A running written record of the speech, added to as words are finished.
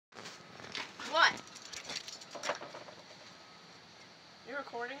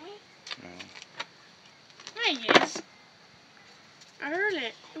recording me? No. Yeah, he is. I heard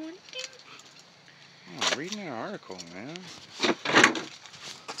it. It went ding. Oh, I'm reading an article, man.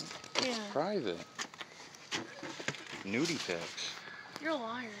 Yeah. Private. Nudie pics. You're a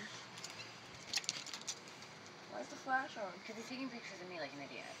liar. Why is the flash on? Because he's taking pictures of me like an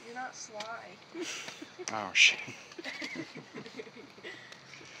idiot. You're not sly. Oh, shit.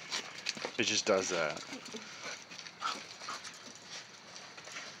 It just does that.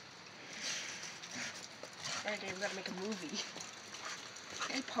 Alright, Dave, we gotta make a movie.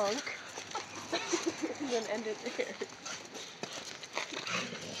 Hey, punk. And then end it there.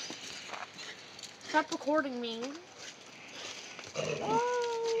 Stop recording me.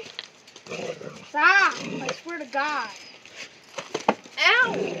 Oh. Stop! I swear to God.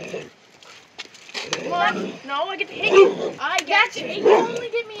 Ow! What? No, I get to hit you. I get to hit you. You only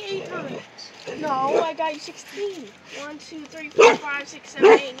hit me 8 times. No, I got you 16. 1, 2, 3, 4, 5, 6, 7,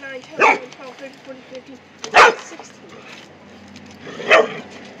 8, 9, 10, 11, 12, 13, 14, 15, 16.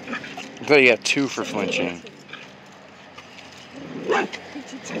 I thought you got 2 for flinching. What?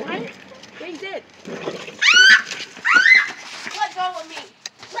 Yeah, you did. Let go of me.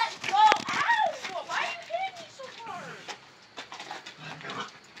 Let go. Ow! Why are you hitting me so hard?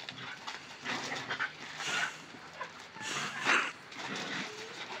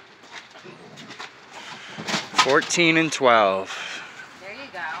 14 and 12. There you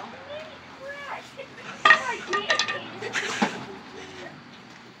go.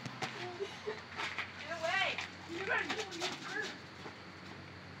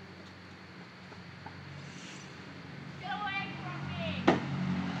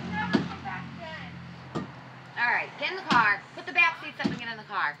 Alright, get in the car. Put the back seats up and get in the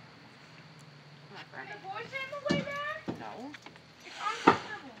car. Come on, friend. The voice in the way back? No. It's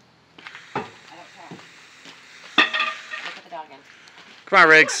uncomfortable. I don't care. Go put the dog in. Come on,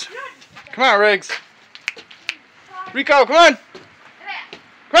 Riggs. Come on, Riggs. Rico, come on.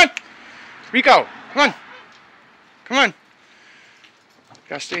 Come on. Rico, come on. Come on.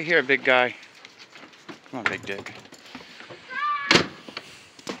 Gotta stay here, big guy. Come on, big dick.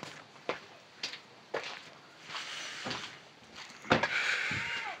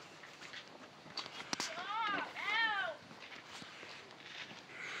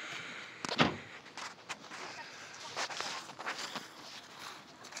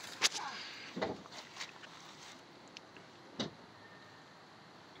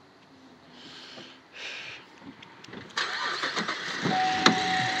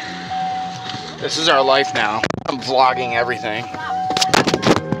 This is our life now. I'm vlogging everything.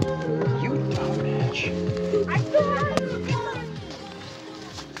 You dumb bitch.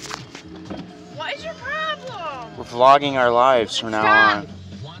 What is your problem? We're vlogging our lives from now on.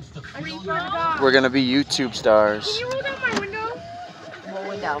 We're gonna be YouTube stars. Can you roll down my window? What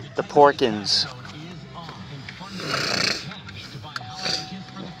window? The Porkins.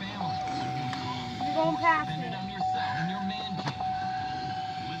 You're going past me.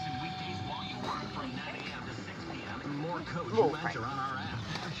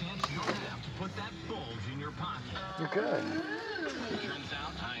 You're good.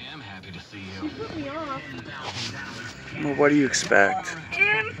 You put me off. Well, what do you expect?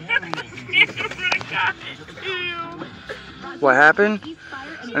 What happened? I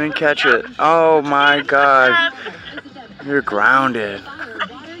didn't catch it. Oh my God. You're grounded.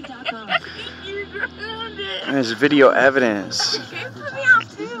 And there's video evidence. You put me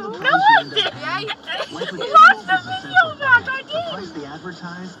off too. No, I didn't. You lost the video back. I did. The price they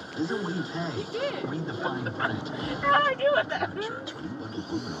advertise isn't what you pay. You did. Read the fine print. How do I do with that?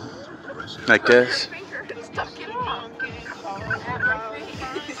 Like this? Finger stuck it on. At my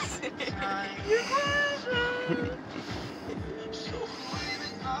face. You're crazy.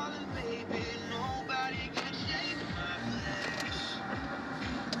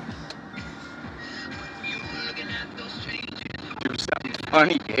 Do something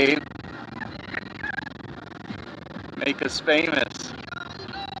funny, Gabe. Make us famous.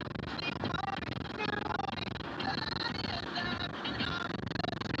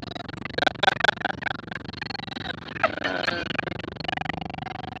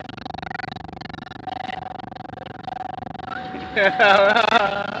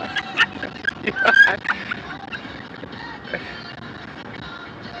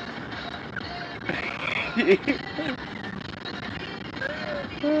 You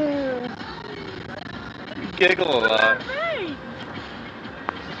giggle a lot.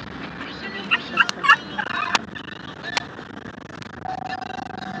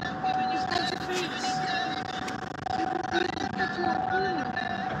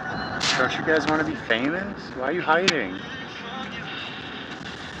 Don't you guys want to be famous? Why are you hiding?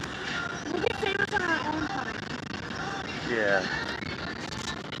 famous on our own time. Yeah.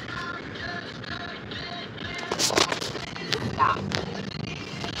 Stop.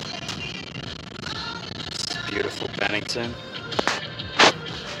 Beautiful Bennington.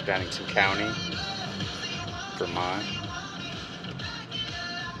 Bennington County, Vermont.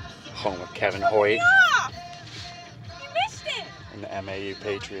 Home of Kevin Hoyt You missed it! and the MAU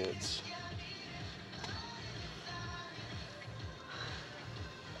Patriots.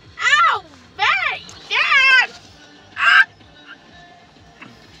 Ow! Very Dad! Ah!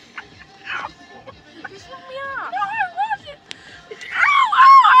 Ow! You threw me off. No, I wasn't. Ow! Ow!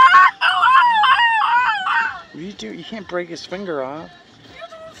 Ow! Ow! Ow! Ow! What do you do? You can't break his finger off. You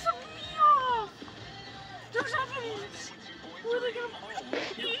threw me off. There's evidence. Where are they gonna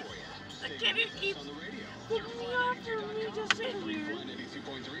eat? The kid keeps flipping me off for me to sit here.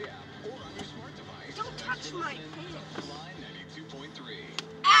 Don't touch my face.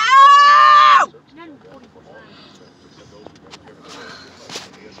 Ow!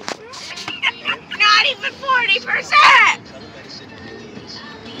 Not even 40%!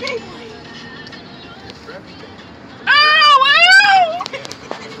 Ow! Ow!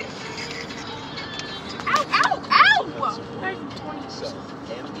 Ow! Ow! Ow! Not even 20%.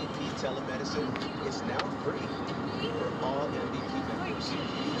 MVP telemedicine is now free for all MVP members.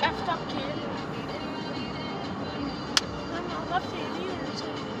 Effed up kid. I'm not left-handed either, so.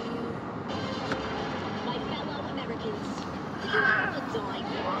 My fellow Americans, do you want a dime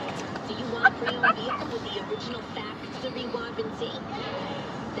right? Do you want a pre-owned vehicle with the original factory warranty?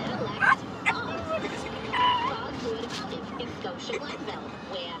 Then elect Fogwood in Scotia Glenville,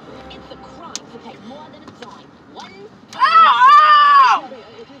 where it's a crime to pay more than a dime. Ow!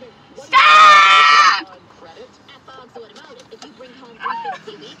 Stop! Credit at Fogg's Automotive. If you bring home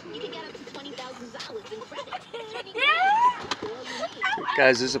 $350 a week, you can get up to $20,000 in credit.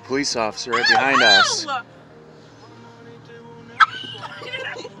 Guys, there's a police officer right behind us. Ow!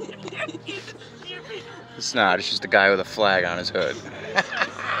 It's not, it's just a guy with a flag on his hood.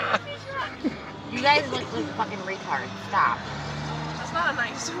 You guys look like fucking retards. Stop. That's not a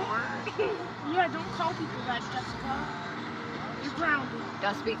nice word. Yeah, don't call people that, Jessica. You're grounded.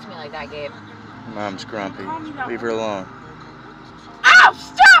 Don't speak to me like that, Gabe. Mom's grumpy. Leave her alone. Ow!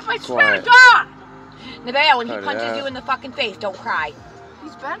 Stop! I swear to Quiet. God! Nevaeh, when he Cut it punches out. you in the fucking face, don't cry.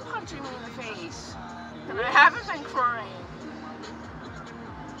 He's been punching me in the face. And I haven't been crying.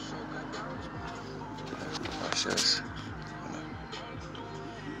 Watch this.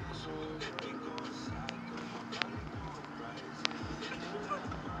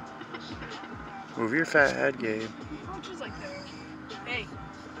 Move your fat head, Gabe. Punches like that. Hey.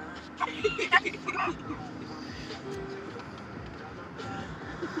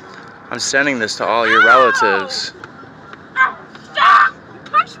 I'm sending this to all your relatives. Ow! Stop! You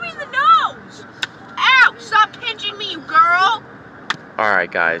punched me in the nose! Ow! Stop pinching me, you girl!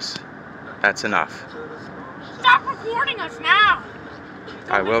 Alright, guys. That's enough. Stop recording us now!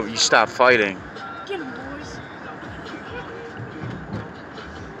 Alright, well, you stop fighting. Get him, boys.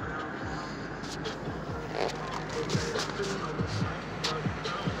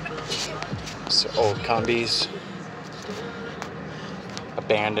 So old combis.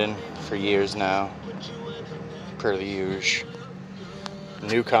 Abandoned for years now. Per the usual.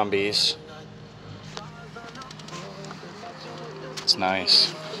 New combis. It's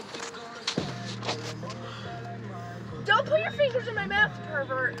nice. Don't put your fingers in my mouth,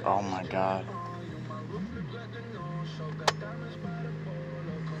 pervert. Oh my god.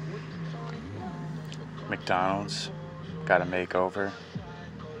 McDonald's got a makeover.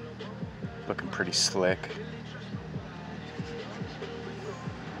 Looking pretty slick.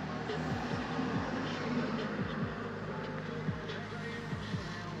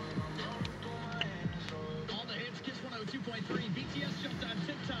 All the hits, Kiss 102.3. BTS jumped on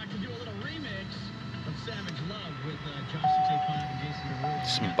TikTok to do a little remix of Savage Love with Josh 685 and Jason Derulo.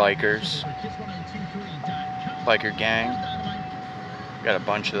 Some bikers. Kiss1023.com. Biker gang. Got a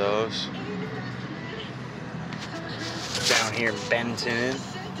bunch of those. Down here in Bennington.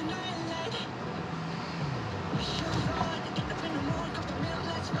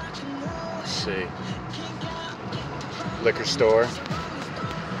 Let's see. Liquor store.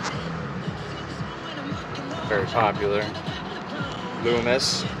 Very popular.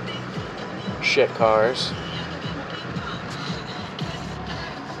 Loomis. Shit cars.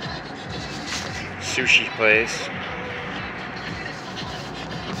 Sushi place.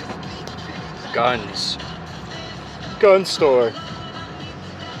 Guns. Gun store.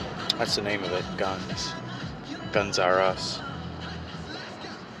 That's the name of it. Guns. Guns Are Us.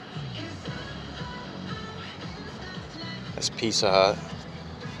 That's Pizza Hut.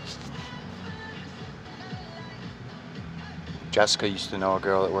 Jessica used to know a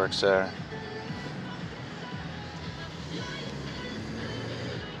girl that works there.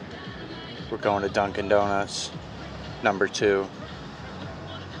 We're going to Dunkin' Donuts, number 2.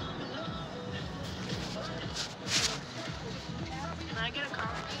 Can I get a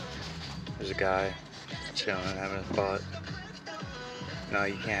coffee? There's a guy chilling, having a thought. No,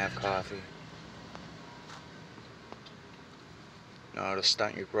 you can't have coffee. No, it'll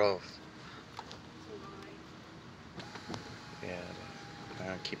stunt your growth. Yeah, but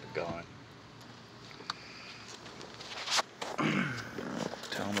I'll keep it going.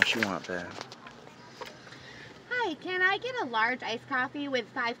 Tell him what you want, babe. Hi, can I get a large iced coffee with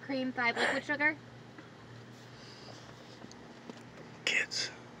 5 cream, 5 liquid sugar? Kids.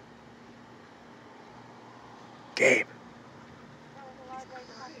 Gabe.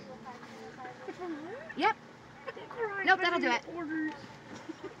 Yep. Nope, that'll do it.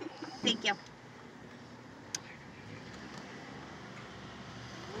 Thank you.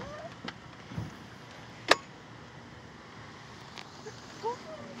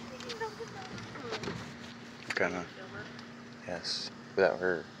 Gonna. Yes. Without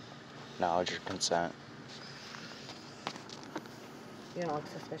her knowledge or consent. You don't look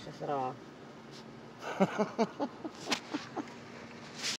suspicious at all.